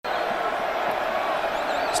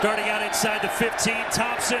Starting out inside the 15,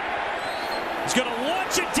 Thompson is going to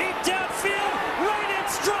launch it deep downfield, right in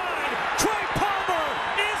stride. Trey Palmer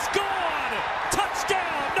is gone.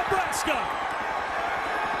 Touchdown, Nebraska.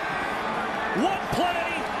 One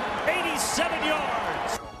play, 87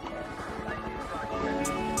 yards.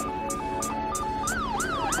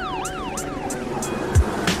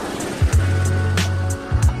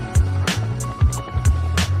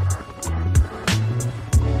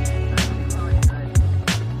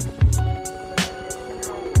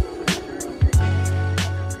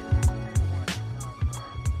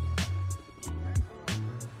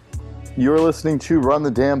 You're listening to Run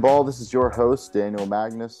the Damn Ball. This is your host, Daniel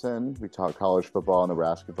Magnuson. We talk college football,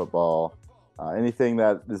 Nebraska football, anything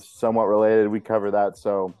that is somewhat related, we cover that.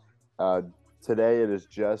 So today it is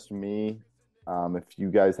just me. If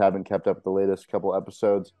you guys haven't kept up with the latest couple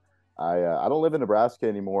episodes, I don't live in Nebraska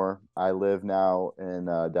anymore. I live now in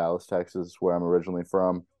Dallas, Texas, where I'm originally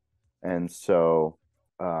from. And so,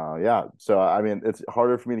 I mean, it's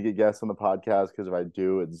harder for me to get guests on the podcast because if I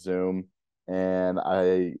do, it's Zoom. And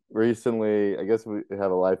I recently, I guess we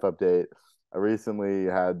have a life update. I recently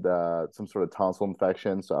had some sort of tonsil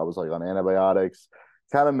infection, so I was like on antibiotics.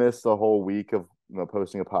 Kind of missed the whole week of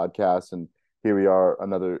posting a podcast, and here we are.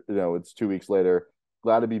 Another, it's 2 weeks later.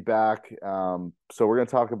 Glad to be back. So we're going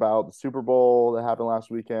to talk about the Super Bowl that happened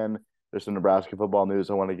last weekend. There's some Nebraska football news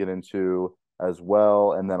I want to get into as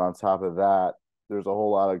well, and then on top of that, there's a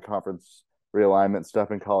whole lot of conference realignment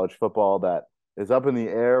stuff in college football that is up in the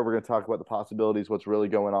air. We're going to talk about the possibilities, what's really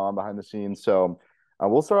going on behind the scenes. So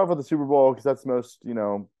we'll start off with the Super Bowl because that's the most,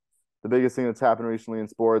 the biggest thing that's happened recently in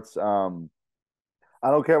sports. I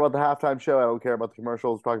don't care about the halftime show. I don't care about the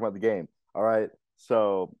commercials. We're talking about the game. All right.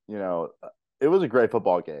 So, it was a great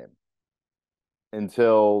football game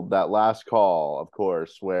until that last call, of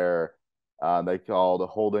course, where they called a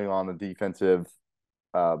holding on the defensive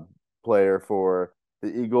player for the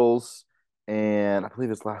Eagles. And I believe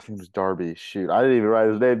his last name was Darby. Shoot, I didn't even write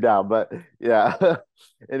his name down, but yeah.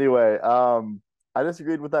 Anyway, I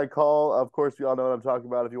disagreed with that call. Of course, we all know what I'm talking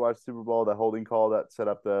about. If you watch Super Bowl, the holding call that set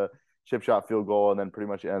up the chip shot field goal and then pretty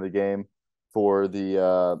much ended the game for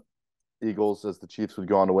the Eagles as the Chiefs would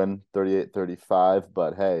go on to win 38-35.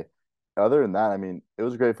 But hey, other than that, I mean, it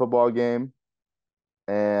was a great football game.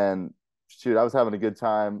 And shoot, I was having a good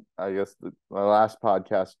time. I guess my last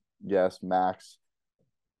podcast guest, Max,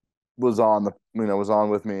 was on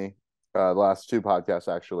with me the last two podcasts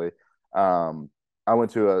actually. I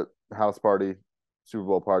went to a house party, Super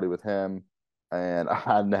Bowl party with him, and I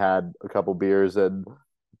hadn't had a couple beers and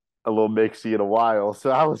a little mixy in a while, so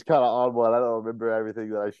I was kind of on one. I don't remember everything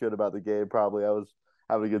that I should about the game. Probably I was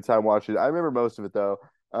having a good time watching it. I remember most of it though.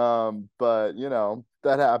 But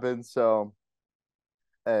that happened. So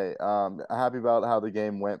hey, happy about how the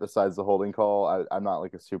game went besides the holding call. I'm not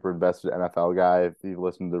like a super invested NFL guy. If you've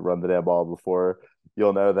listened to Run the Damn Ball before,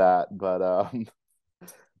 you'll know that. But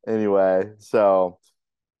anyway, so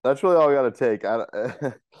that's really all I got to take.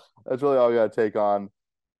 That's really all I got to take on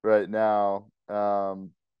right now. I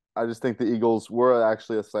just think the Eagles were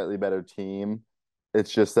actually a slightly better team.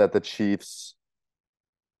 It's just that the Chiefs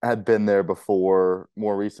had been there before,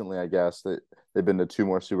 more recently, I guess. They've been to two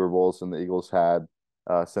more Super Bowls than the Eagles had.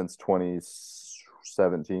 Since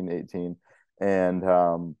 2017, 18. And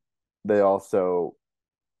they also,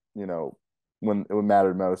 when it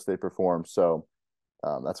mattered most, they performed. So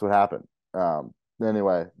that's what happened.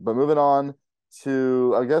 Anyway, but moving on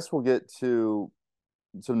to, I guess we'll get to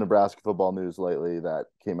some Nebraska football news lately that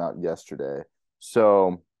came out yesterday.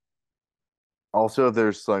 So also, if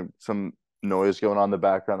there's some noise going on in the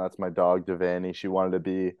background, that's my dog, Devaney. She wanted to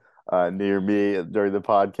be near me during the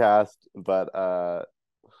podcast, but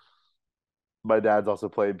my dad's also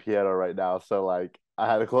playing piano right now, so like I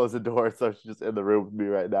had to close the door, so she's just in the room with me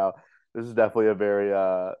right now. This is definitely a very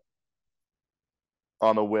on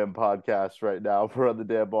a whim podcast right now for Run the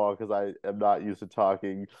Damn Ball because I am not used to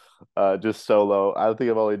talking just solo. I don't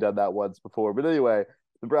think I've only done that once before. But anyway,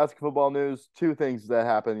 Nebraska football news, two things that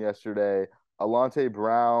happened yesterday. Alante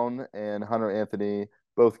Brown and Hunter Anthony,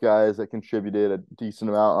 both guys that contributed a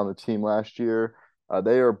decent amount on the team last year.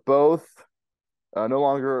 They are both no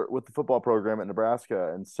longer with the football program at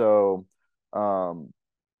Nebraska. And so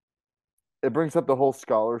it brings up the whole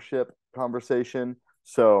scholarship conversation.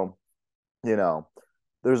 So,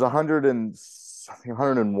 there's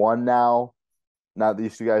 101 now that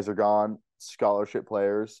these two guys are gone, scholarship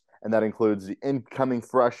players. And that includes the incoming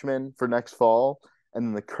freshmen for next fall and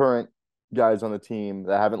then the current guys on the team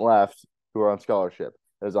that haven't left who are on scholarship.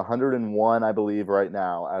 There's 101, I believe, right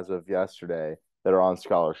now, as of yesterday, that are on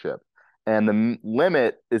scholarship. And the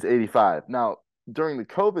limit is 85. Now, during the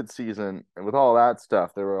COVID season and with all that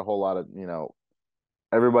stuff, there were a whole lot of,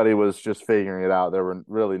 everybody was just figuring it out. There were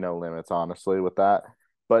really no limits, honestly, with that.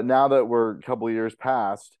 But now that we're a couple of years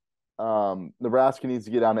past, Nebraska needs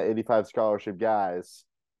to get down to 85 scholarship guys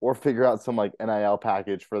or figure out some like NIL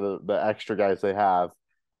package for the extra guys they have.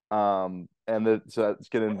 So that's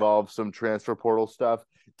going to involve some transfer portal stuff.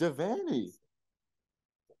 Devaney,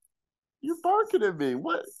 you're barking at me.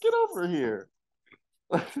 What? Get over here.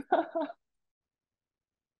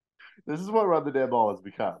 This is what Run the Damn Ball has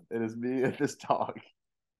become. It is me and this dog.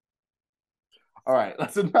 All right,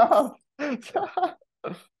 that's enough. Do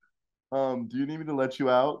you need me to let you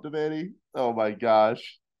out, Devaney? Oh my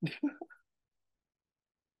gosh.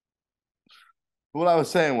 What I was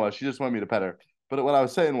saying was she just wanted me to pet her. But what I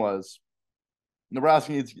was saying was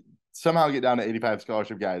Nebraska needs to somehow get down to 85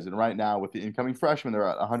 scholarship guys. And right now, with the incoming freshmen, they're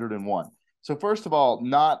at 101. So first of all, I'm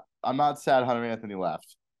not sad Hunter Anthony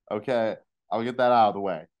left. Okay, I'll get that out of the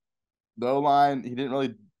way. The O-line,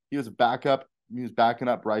 he was a backup. He was backing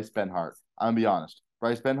up Bryce Benhart. I'm going to be honest.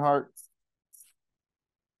 Bryce Benhart,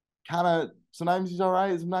 kind of, sometimes he's all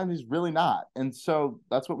right, sometimes he's really not. And so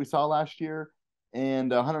that's what we saw last year.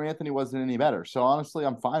 And Hunter Anthony wasn't any better. So honestly,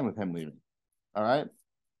 I'm fine with him leaving. All right.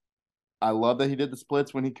 I love that he did the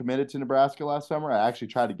splits when he committed to Nebraska last summer. I actually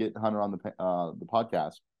tried to get Hunter on the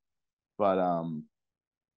podcast, but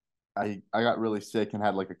I got really sick and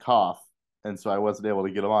had like a cough, and so I wasn't able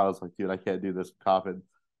to get him on. I was like, dude, I can't do this coughing,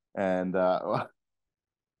 and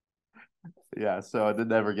yeah, so I did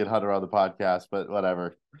never get Hunter on the podcast, but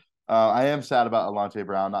whatever. I am sad about Alante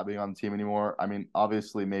Brown not being on the team anymore. I mean,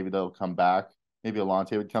 obviously, maybe they'll come back. Maybe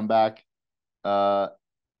Alante would come back.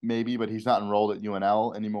 Maybe, but he's not enrolled at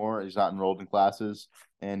UNL anymore. He's not enrolled in classes,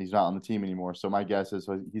 and he's not on the team anymore. So my guess is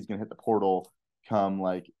he's going to hit the portal come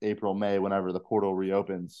like April, May, whenever the portal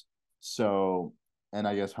reopens. So, and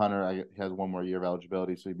I guess Hunter has one more year of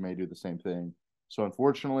eligibility, so he may do the same thing. So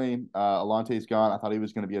unfortunately, Alante's gone. I thought he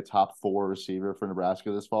was going to be a top 4 receiver for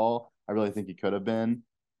Nebraska this fall. I really think he could have been.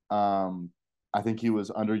 I think he was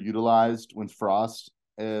underutilized when Frost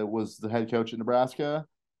was the head coach at Nebraska.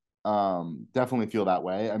 Definitely feel that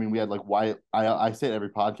way. I mean, we had like Wyatt. I say it every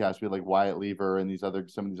podcast. We had like Wyatt Lever and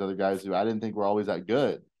some of these other guys who I didn't think were always that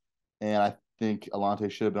good, and I think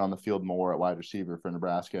Alante should have been on the field more at wide receiver for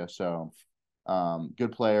Nebraska. So,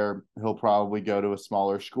 good player. He'll probably go to a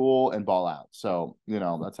smaller school and ball out. So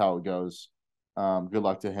that's how it goes. Good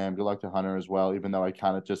luck to him. Good luck to Hunter as well. Even though I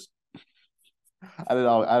kind of just I don't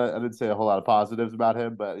know. I didn't say a whole lot of positives about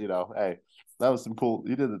him, but hey, that was some cool.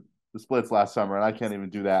 He did the splits last summer, and I can't even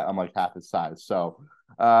do that. I'm like half his size. So,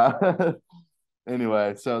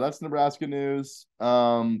 anyway, so that's Nebraska news.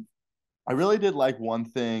 I really did like one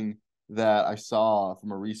thing that I saw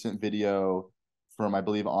from a recent video from, I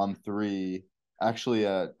believe, On3. Actually,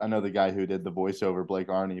 I know the guy who did the voiceover, Blake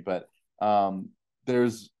Arney, but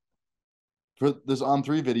there's for this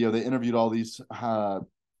On3 video, they interviewed all these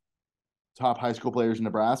top high school players in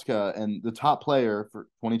Nebraska, and the top player for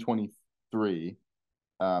 2023.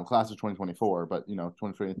 Class of 2024, but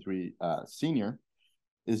 2023 senior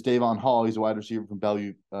is Davon Hall. He's a wide receiver from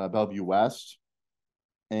Bellevue West,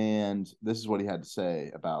 and this is what he had to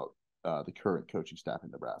say about the current coaching staff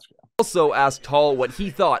in Nebraska. Also asked Hall what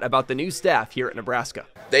he thought about the new staff here at Nebraska.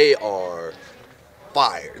 They are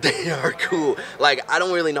fire. They are cool. Like, I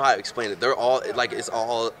don't really know how to explain it. They're all like, it's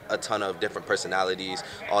all a ton of different personalities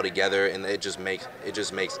all together, and it just makes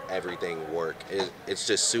everything work. It's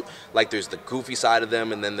just like, there's the goofy side of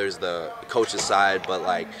them, and then there's the coach's side, but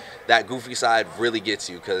like that goofy side really gets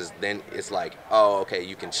you, because then it's like, oh, okay,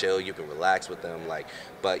 you can chill, you can relax with them. Like,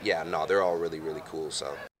 but yeah, no, they're all really, really cool.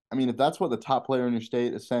 So I mean, if that's what the top player in your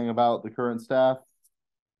state is saying about the current staff,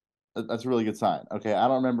 that's a really good sign. Okay, I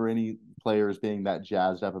don't remember any players being that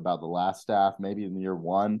jazzed up about the last staff, maybe in year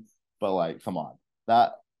one, but like, come on,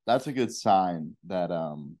 that's a good sign that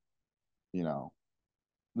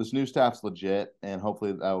this new staff's legit, and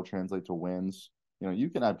hopefully that will translate to wins. You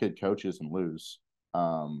can have good coaches and lose.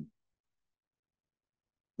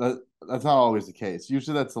 That's not always the case.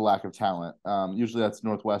 Usually that's the lack of talent. Usually that's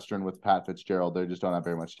Northwestern with Pat Fitzgerald. They just don't have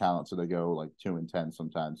very much talent, so they go like 2-10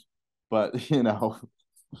 sometimes. But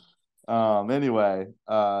anyway,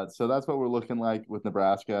 so that's what we're looking like with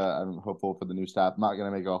Nebraska. I'm hopeful for the new staff. I'm not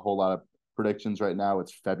going to make a whole lot of predictions right now.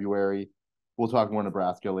 It's February. We'll talk more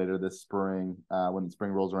Nebraska later this spring when the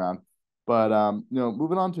spring rolls around. But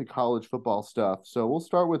moving on to college football stuff. So we'll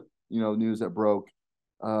start with news that broke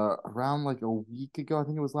around like a week ago. I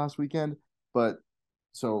think it was last weekend. But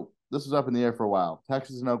so this was up in the air for a while.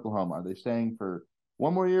 Texas and Oklahoma, are they staying for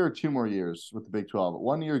one more year or 2 more years with the Big 12?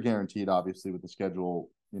 1 year guaranteed, obviously, with the schedule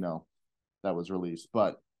that was released.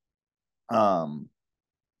 But Um,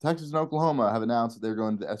 Texas and Oklahoma have announced that they're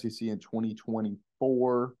going to the SEC in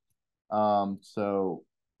 2024. So,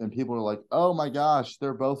 and people are like, oh my gosh,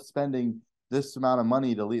 they're both spending this amount of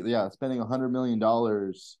money to leave. Yeah, spending $100 million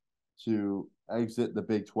to exit the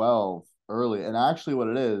Big 12 early. And actually, what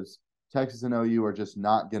it is, Texas and OU are just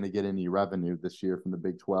not going to get any revenue this year from the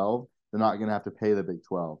Big 12. They're not going to have to pay the Big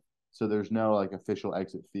 12. So there's no like official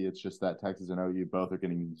exit fee. It's just that Texas and OU both are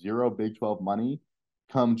getting zero Big 12 money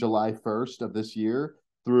come July 1st of this year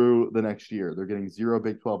through the next year. They're getting zero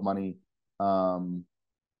Big 12 money.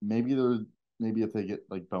 Maybe if they get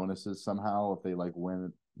like bonuses somehow, if they like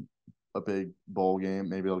win a big bowl game,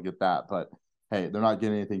 maybe they'll get that. But hey, they're not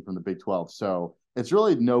getting anything from the Big 12. So it's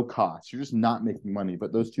really no cost. You're just not making money.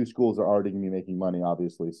 But those two schools are already going to be making money,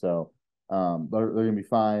 obviously. So they're going to be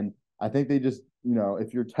fine. I think they just,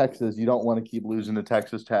 if you're Texas, you don't want to keep losing to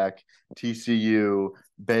Texas Tech, TCU,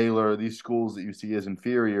 Baylor, these schools that you see as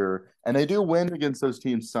inferior. And they do win against those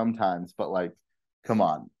teams sometimes, but like, come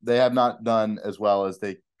on. They have not done as well as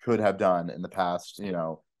they could have done in the past,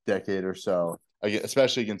 decade or so,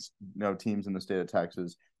 especially against, teams in the state of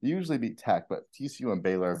Texas. They usually beat Tech, but TCU and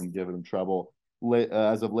Baylor have been giving them trouble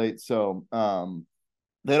as of late. So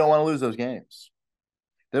they don't want to lose those games.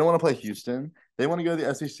 They don't want to play Houston. They want to go to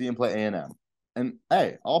the SEC and play A&M. And,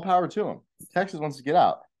 hey, all power to them. Texas wants to get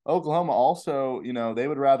out. Oklahoma also, they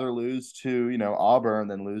would rather lose to, Auburn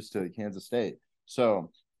than lose to Kansas State.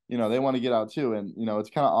 So, they want to get out too. And, it's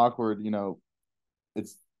kind of awkward,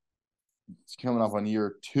 it's coming up on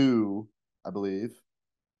year 2, I believe.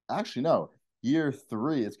 Actually, no, year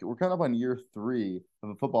 3. We're coming up on year 3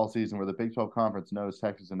 of a football season where the Big 12 Conference knows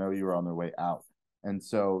Texas and OU are on their way out. And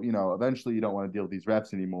so, eventually you don't want to deal with these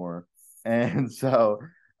reps anymore. And so,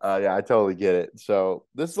 yeah, I totally get it. So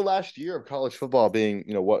this is the last year of college football being,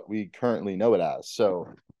 what we currently know it as. So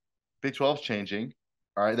Big 12's changing.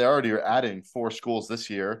 All right. They already are adding 4 schools this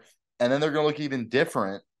year. And then they're going to look even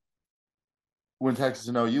different when Texas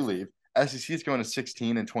and OU leave. SEC is going to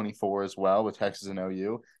 16 and 24 as well with Texas and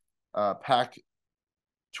OU. Pac-12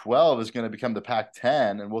 is going to become the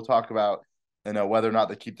Pac-10, and we'll talk about, whether or not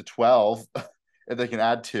they keep the 12 if they can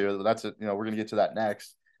add 2. That's it. We're going to get to that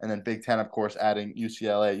next. And then Big Ten, of course, adding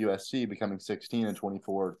UCLA, USC, becoming 16 and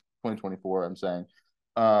 2024, I'm saying,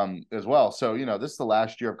 as well. So, this is the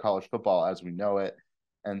last year of college football as we know it.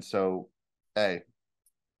 And so, hey,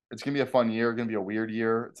 it's going to be a fun year. It's going to be a weird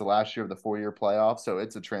year. It's the last year of the 4-year playoff. So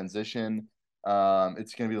it's a transition.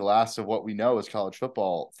 It's going to be the last of what we know as college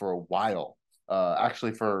football for a while,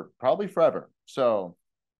 actually for probably forever. So,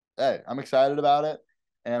 hey, I'm excited about it.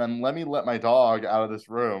 And let me let my dog out of this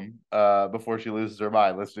room before she loses her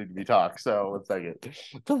mind listening to me talk. So, 1 second.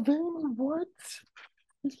 Savannah, what?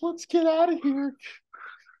 Let's get out of here.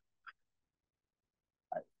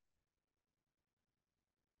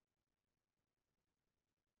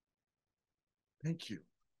 Thank you.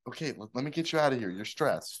 Okay, let me get you out of here. You're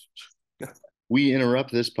stressed. We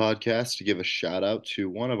interrupt this podcast to give a shout out to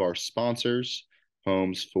one of our sponsors,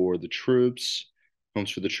 Homes for the Troops. Homes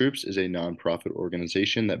for the Troops is a nonprofit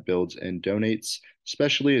organization that builds and donates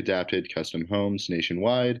specially adapted custom homes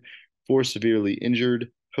nationwide for severely injured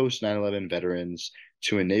post 9/11 veterans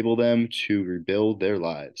to enable them to rebuild their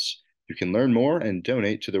lives. You can learn more and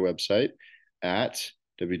donate to their website at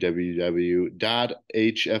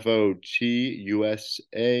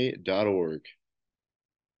www.hfotusa.org.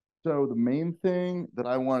 So the main thing that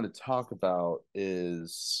I wanted to talk about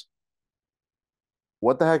is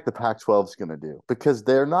what the heck the Pac-12 is going to do, because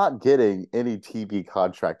they're not getting any TV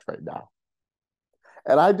contract right now.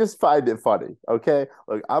 And I just find it funny, okay?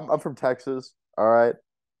 Look, I'm from Texas, all right?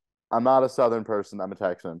 I'm not a Southern person. I'm a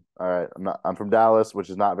Texan, all right? I'm from Dallas, which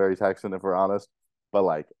is not very Texan, if we're honest. But,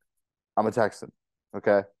 like, I'm a Texan,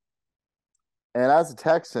 okay? And as a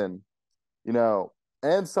Texan,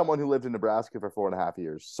 and someone who lived in Nebraska for 4.5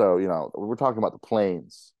 years. So, we're talking about the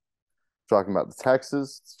Plains. We're talking about the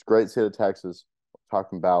Texas. It's a great state of Texas. We're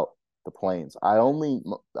talking about the Plains. I only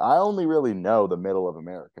really know the middle of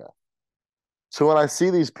America. So when I see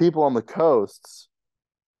these people on the coasts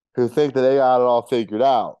who think that they got it all figured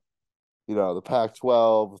out, the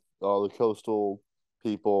Pac-12, all the coastal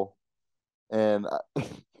people, and I'm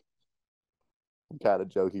kind of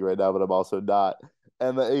joking right now, but I'm also not.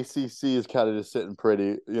 And the ACC is kind of just sitting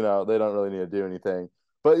pretty, they don't really need to do anything.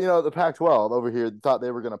 But, the Pac-12 over here thought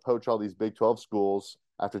they were going to poach all these Big 12 schools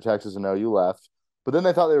after Texas and OU left. But then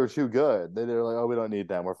they thought they were too good. They were like, oh, we don't need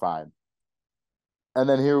them. We're fine. And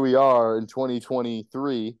then here we are in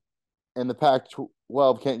 2023, and the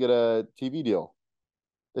Pac-12 can't get a TV deal.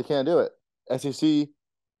 They can't do it. SEC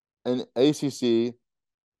and ACC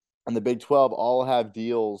and the Big 12 all have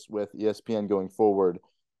deals with ESPN going forward.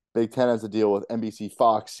 Big Ten has a deal with NBC,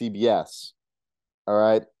 Fox, CBS. All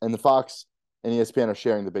right, and the Fox and ESPN are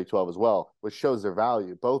sharing the Big 12 as well, which shows their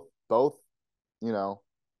value. Both,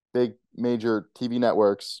 big major TV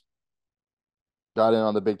networks got in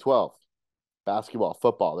on the Big 12. Basketball,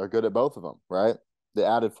 football, they're good at both of them, right? They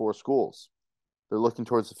added 4 schools. They're looking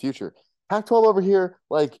towards the future. Pac-12 over here,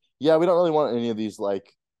 we don't really want any of these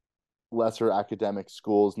lesser academic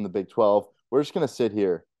schools in the Big 12. We're just going to sit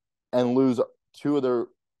here and lose 2 of their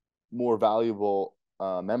more valuable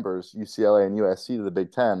members, UCLA and USC, to the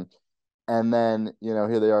Big 10. And then,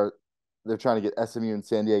 here they are. They're trying to get SMU and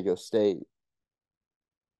San Diego State.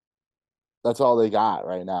 That's all they got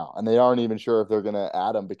right now. And they aren't even sure if they're going to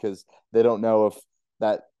add them because they don't know if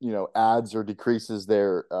that, adds or decreases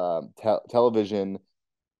their television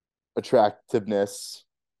attractiveness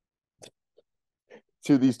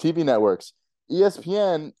to these TV networks.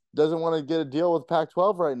 ESPN doesn't want to get a deal with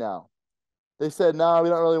Pac-12 right now. They said, "No, we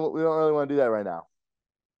don't really want to do that right now."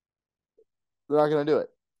 They're not going to do it.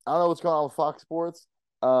 I don't know what's going on with Fox Sports,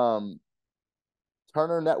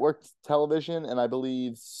 Turner Network Television, and I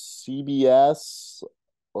believe CBS,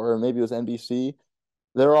 or maybe it was NBC.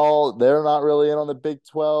 They're not really in on the Big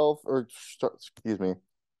 12, or excuse me,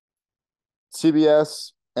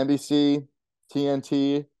 CBS, NBC,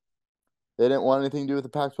 TNT. They didn't want anything to do with the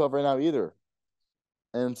Pac-12 right now either.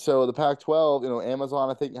 And so the Pac-12, Amazon,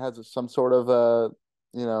 I think, has some sort of,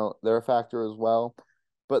 they're a factor as well.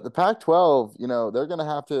 But the Pac-12, they're going to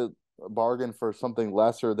have to bargain for something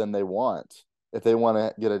lesser than they want if they want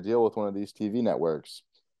to get a deal with one of these TV networks.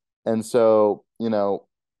 And so,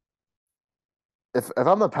 if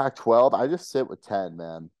I'm the Pac-12, I just sit with 10,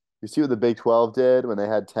 man. You see what the Big 12 did when they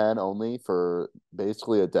had 10 only for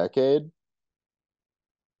basically a decade?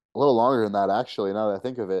 A little longer than that, actually, now that I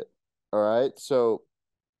think of it. All right. So,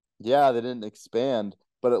 yeah, they didn't expand,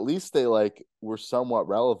 but at least they were somewhat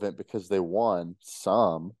relevant because they won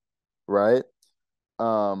some, right?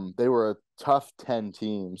 They were a tough 10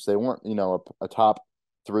 teams. They weren't, a top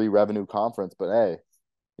 3 revenue conference, but hey,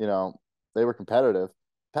 they were competitive.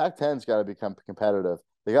 Pac-10's got to become competitive.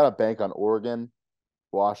 They got to bank on Oregon,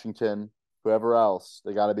 Washington, whoever else.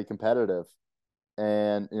 They got to be competitive.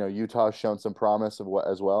 And, Utah's shown some promise of what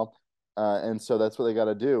as well. And so that's what they got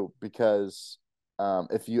to do because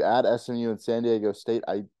if you add SMU and San Diego State,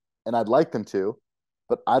 I'd like them to,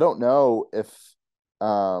 but I don't know if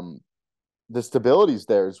the stability's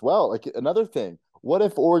there as well. Another thing, what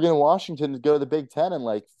if Oregon and Washington go to the Big 10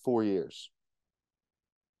 in 4 years?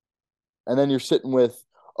 And then you're sitting with,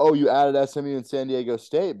 oh, you added SMU and San Diego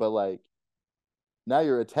State, but now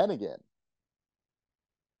you're a 10 again.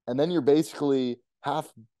 And then you're basically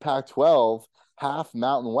half Pac-12, half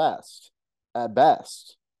Mountain West at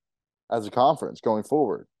best as a conference going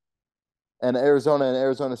forward. And Arizona and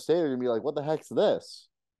Arizona State are going to be like, what the heck's this?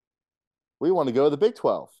 We want to go to the Big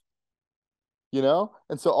 12.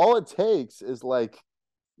 And so all it takes is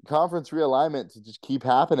conference realignment to just keep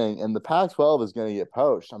happening, and the Pac-12 is going to get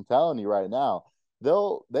poached. I'm telling you right now,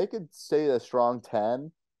 they could stay a strong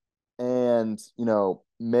 10, and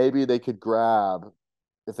maybe they could grab,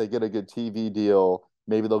 if they get a good TV deal,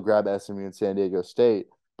 maybe they'll grab SMU and San Diego State.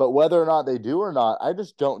 But whether or not they do or not, I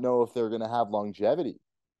just don't know if they're going to have longevity.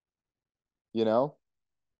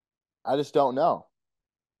 I just don't know.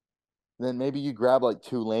 Then maybe you grab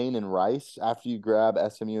Tulane and Rice after you grab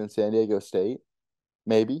SMU and San Diego State.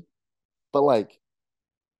 Maybe. But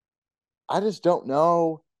I just don't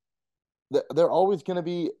know. They're always going to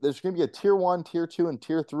be, there's going to be a tier 1, tier 2, and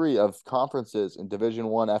tier 3 of conferences in Division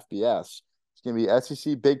 1 FBS. It's going to be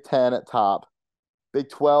SEC, Big 10 at top. Big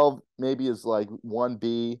 12 maybe is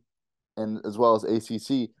 1B, and as well as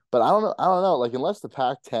ACC. But I don't know. Unless the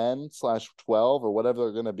Pac-10/12 or whatever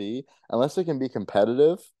they're going to be, unless they can be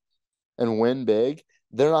competitive and win big,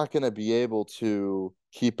 they're not going to be able to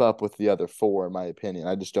keep up with the other 4, in my opinion.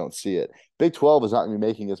 I just don't see it. Big 12 is not going to be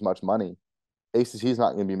making as much money. ACC is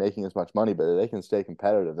not going to be making as much money, but if they can stay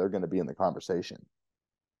competitive, they're going to be in the conversation.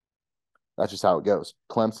 That's just how it goes.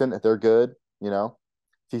 Clemson, if they're good,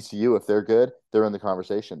 TCU, if they're good, they're in the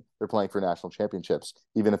conversation. They're playing for national championships,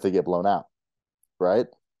 even if they get blown out, right?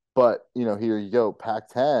 But, here you go,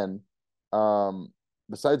 Pac-10,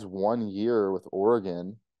 besides 1 year with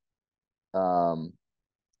Oregon,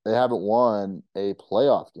 they haven't won a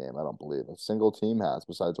playoff game, I don't believe. A single team has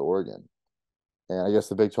besides Oregon. And I guess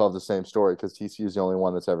the Big 12 is the same story because TCU is the only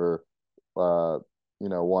one that's ever, won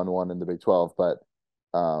one in the Big 12. But,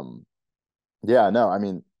 yeah, no, I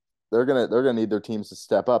mean, they're gonna need their teams to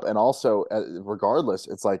step up. And also, regardless,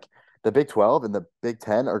 it's the Big 12 and the Big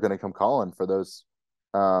 10 are going to come calling for those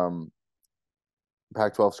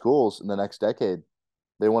Pac-12 schools in the next decade.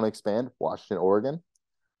 They want to expand. Washington, Oregon.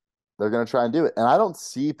 they're going to try and do it. And I don't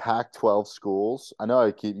see Pac-12 schools. I know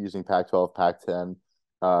I keep using Pac-12, Pac-10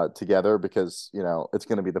 together because, it's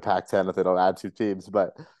going to be the Pac-10 if they don't add 2 teams.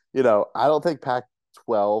 But, I don't think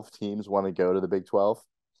Pac-12 teams want to go to the Big 12.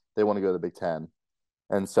 They want to go to the Big 10.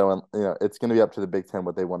 And so, it's going to be up to the Big 10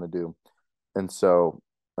 what they want to do. And so,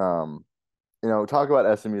 talk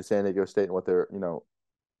about SMU, San Diego State, and what they're,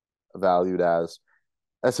 valued as.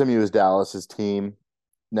 SMU is Dallas's team.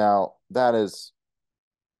 Now, that is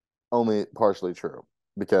only partially true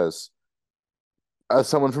because as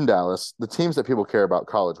someone from Dallas, the teams that people care about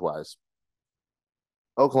college-wise,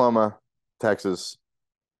 Oklahoma, Texas,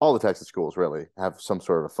 all the Texas schools really have some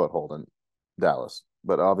sort of a foothold in Dallas.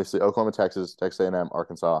 But obviously Oklahoma, Texas, Texas A&M,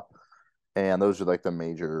 Arkansas, and those are like the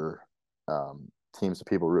major teams that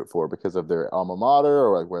people root for because of their alma mater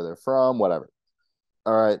or like where they're from, whatever.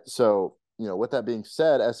 All right, so with that being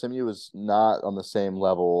said, SMU is not on the same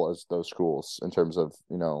level as those schools in terms of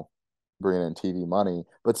bringing in TV money,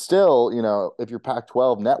 but still, if you're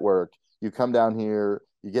Pac-12 network, you come down here,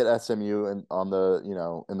 you get SMU and on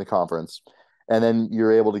the in the conference, and then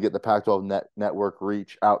you're able to get the Pac-12 network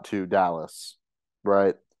reach out to Dallas,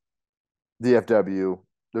 right? DFW.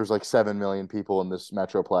 There's like 7 million people in this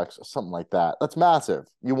metroplex, something like that. That's massive.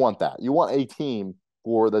 You want that. You want a team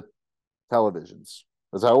for the televisions.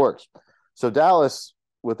 That's how it works. So Dallas,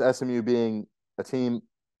 with SMU being a team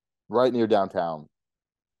right near downtown,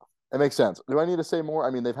 it makes sense. Do I need to say more?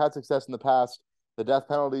 I mean, they've had success in the past. The death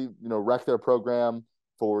penalty, wrecked their program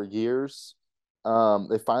for years.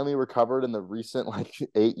 They finally recovered in the recent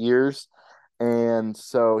 8 years. And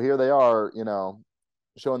so here they are,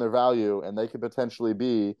 showing their value, and they could potentially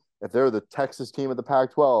be, if they're the Texas team of the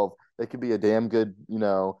Pac-12, they could be a damn good,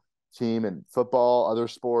 team in football, other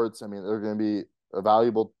sports. I mean, they're going to be a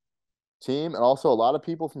valuable team. And also a lot of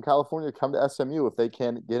people from California come to SMU if they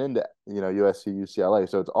can't get into, USC, UCLA.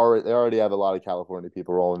 So they already have a lot of California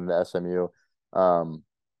people rolling into SMU.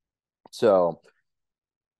 So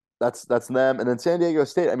that's them. And then San Diego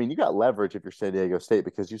State, I mean, you got leverage if you're San Diego State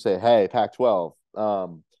because you say, hey, Pac-12,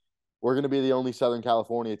 we're going to be the only Southern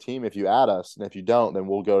California team if you add us. And if you don't, then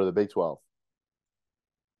we'll go to the Big 12.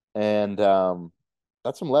 And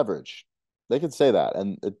that's some leverage. They could say that,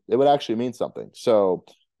 and it would actually mean something. So,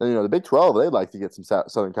 the Big 12, they'd like to get some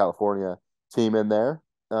Southern California team in there.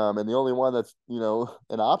 And the only one that's,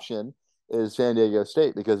 an option is San Diego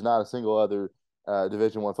State because not a single other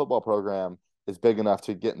Division I football program is big enough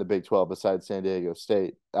to get in the Big 12 besides San Diego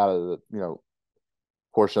State out of the,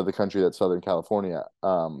 portion of the country that's Southern California.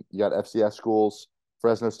 You got FCS schools.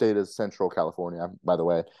 Fresno State is Central California, by the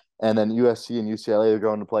way. And then USC and UCLA are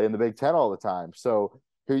going to play in the Big 10 all the time. So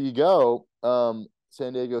here you go.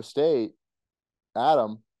 San Diego State, add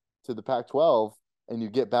them to the Pac-12, and you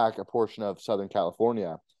get back a portion of Southern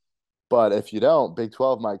California. But if you don't, Big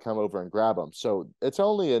 12 might come over and grab them. So it's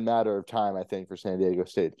only a matter of time, I think, for San Diego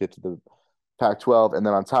State to get to the Pac-12. And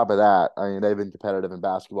then on top of that, I mean, they've been competitive in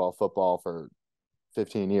basketball, football for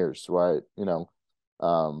 15 years, right? I know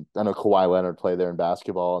Kawhi Leonard played there in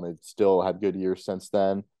basketball, and they've still had good years since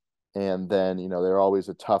then. And then, they're always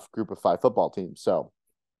a tough group of 5 football team. So,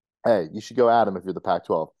 hey, you should go at them if you're the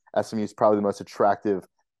Pac-12. SMU is probably the most attractive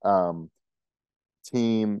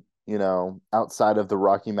team, outside of the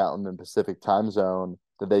Rocky Mountain and Pacific time zone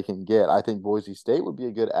that they can get. I think Boise State would be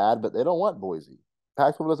a good ad, but they don't want Boise.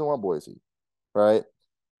 Pac-12 doesn't want Boise, right?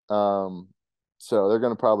 So they're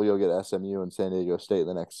going to probably go get SMU and San Diego State in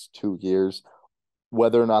the next 2 years.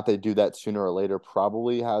 Whether or not they do that sooner or later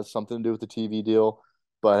probably has something to do with the TV deal.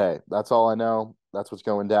 But, hey, that's all I know. That's what's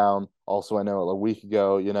going down. Also, I know a week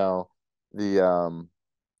ago, the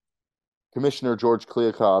Commissioner George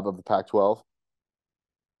Kliavkoff of the Pac-12,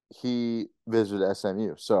 he visited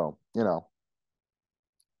SMU. So, it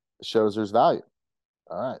shows there's value.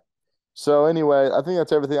 All right. So, anyway, I think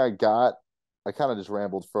that's everything I got. I kind of just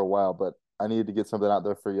rambled for a while, but I needed to get something out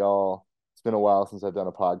there for y'all. It's been a while since I've done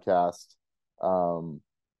a podcast.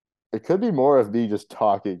 It could be more of me just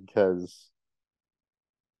talking because,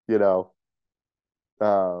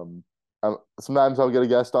 sometimes I'll get a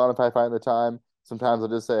guest on if I find the time. Sometimes I'll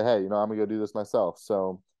just say, hey, I'm going to go do this myself.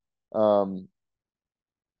 So,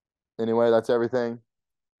 anyway, that's everything.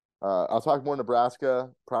 I'll talk more Nebraska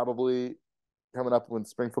probably coming up when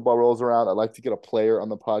spring football rolls around. I'd like to get a player on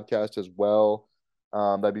the podcast as well.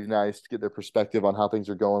 That'd be nice to get their perspective on how things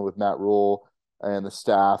are going with Matt Rule and the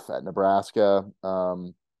staff at Nebraska.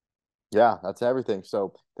 Yeah, that's everything.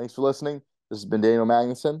 So thanks for listening. This has been Daniel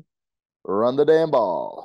Magnuson. Run the damn ball.